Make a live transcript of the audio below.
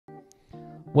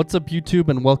What's up, YouTube,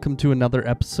 and welcome to another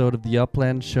episode of the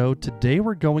Upland Show. Today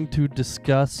we're going to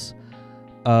discuss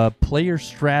player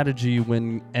strategy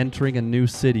when entering a new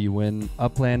city. When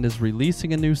Upland is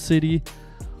releasing a new city,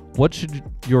 what should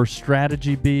your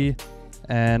strategy be?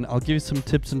 And I'll give you some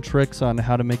tips and tricks on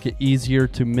how to make it easier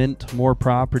to mint more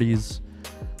properties,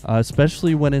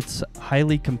 especially when it's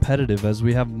highly competitive. As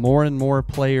we have more and more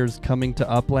players coming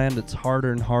to Upland, it's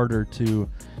harder and harder to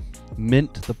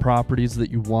mint the properties that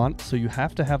you want, so you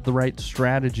have to have the right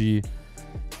strategy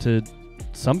to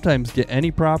sometimes get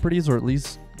any properties, or at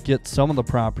least get some of the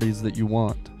properties that you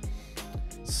want.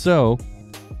 So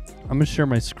I'm going to share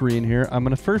my screen here. I'm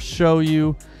going to first show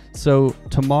you, so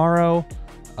tomorrow,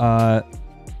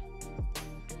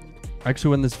 actually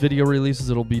when this video releases,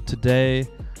 it'll be today,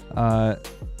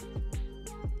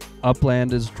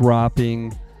 Upland is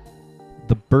dropping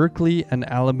the Berkeley and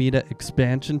Alameda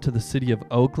expansion to the city of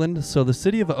Oakland. So the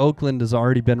city of Oakland has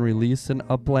already been released in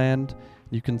Upland.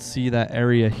 You can see that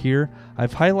area here.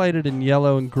 I've highlighted in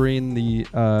yellow and green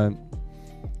the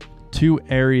two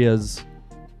areas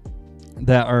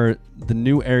that are the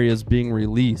new areas being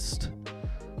released.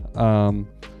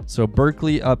 So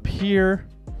Berkeley up here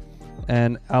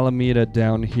and Alameda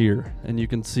down here, and you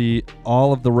can see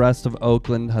all of the rest of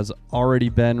Oakland has already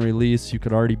been released. You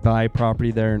could already buy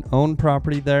property there and own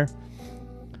property there.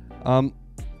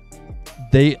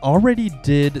 They already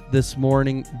did this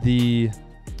morning the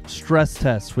stress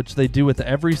test, which they do with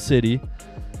every city.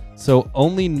 So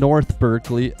only North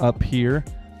Berkeley up here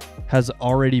has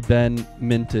already been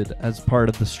minted as part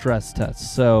of the stress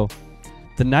test. So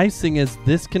the nice thing is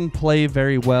this can play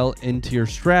very well into your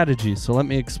strategy. So let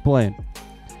me explain.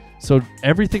 So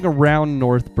everything around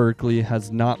North Berkeley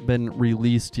has not been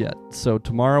released yet. So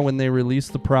tomorrow when they release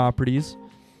the properties,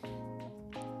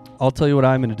 I'll tell you what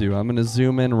I'm going to do. I'm going to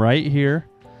zoom in right here.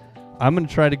 I'm going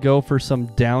to try to go for some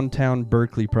downtown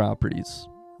Berkeley properties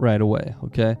right away.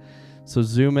 Okay. So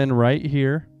zoom in right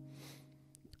here.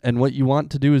 And what you want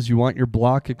to do is you want your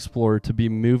block explorer to be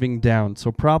moving down.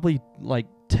 So probably like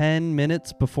 10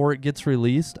 minutes before it gets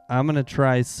released, I'm going to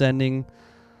try sending,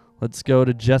 let's go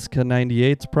to Jessica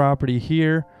 98's property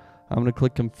here. I'm going to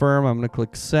click confirm. I'm going to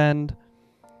click send.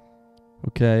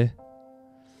 Okay.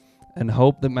 And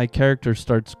hope that my character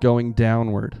starts going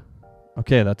downward.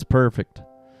 Okay, that's perfect.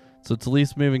 So it's at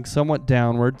least moving somewhat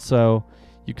downward. So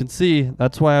you can see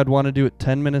that's why I'd want to do it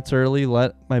 10 minutes early.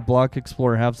 Let my block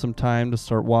explorer have some time to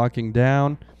start walking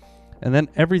down. And then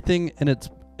everything in its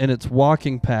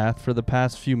walking path for the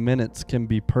past few minutes can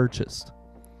be purchased.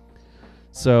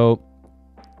 So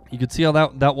you can see how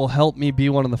that will help me be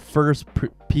one of the first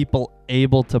people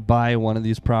able to buy one of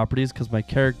these properties, because my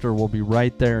character will be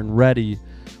right there and ready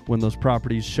when those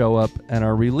properties show up and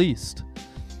are released.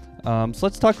 So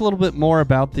let's talk a little bit more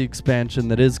about the expansion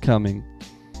that is coming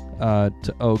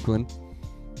to Oakland.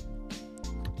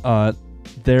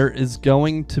 There is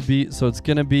going to be, so it's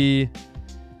going to be,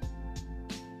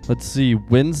 let's see,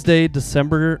 Wednesday,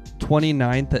 December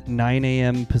 29th at 9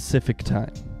 a.m. Pacific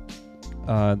time.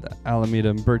 The Alameda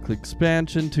and Berkeley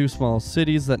expansion, two small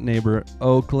cities that neighbor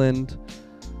Oakland.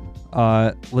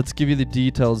 Let's give you the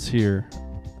details here.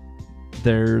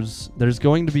 There's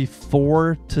going to be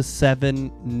 4 to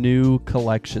 7 new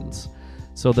collections.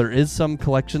 So there is some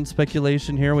collection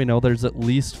speculation here. We know there's at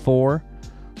least 4.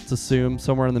 Let's assume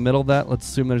somewhere in the middle of that. Let's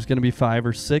assume there's going to be 5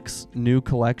 or 6 new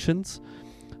collections.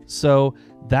 So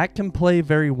that can play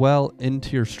very well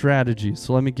into your strategy.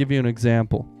 So let me give you an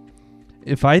example.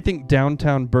 If I think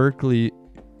downtown Berkeley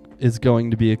is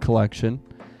going to be a collection,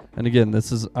 and again,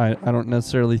 this is, I don't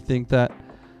necessarily think that,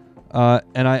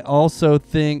 and I also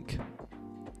think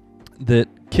that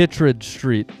Kittredge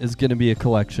Street is going to be a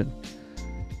collection.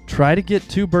 Try to get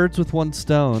 2 birds with 1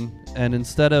 stone, and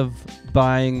instead of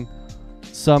buying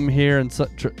some here, and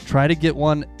try to get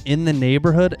one in the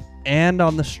neighborhood and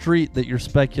on the street that you're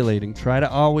speculating. Try to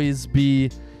always be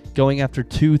going after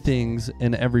 2 things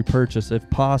in every purchase if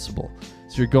possible.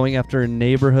 So you're going after a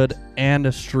neighborhood and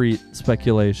a street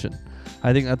speculation.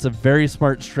 I think that's a very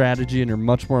smart strategy, and you're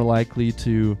much more likely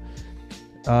to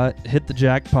hit the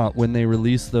jackpot when they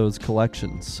release those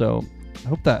collections. So I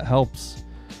hope that helps.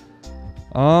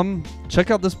 Check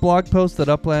out this blog post that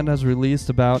Upland has released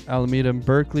about Alameda and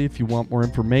Berkeley. If you want more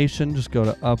information, just go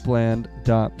to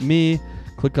upland.me,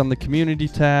 click on the community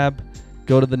tab,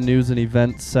 go to the news and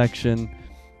events section,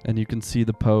 and you can see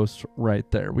the post right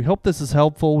there. We hope this is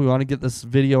helpful. We want to get this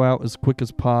video out as quick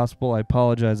as possible. I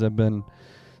apologize, I've been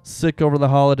sick over the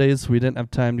holidays, so we didn't have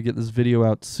time to get this video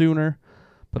out sooner.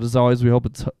 But as always, we hope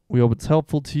it's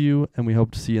helpful to you, and we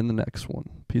hope to see you in the next one.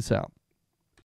 Peace out.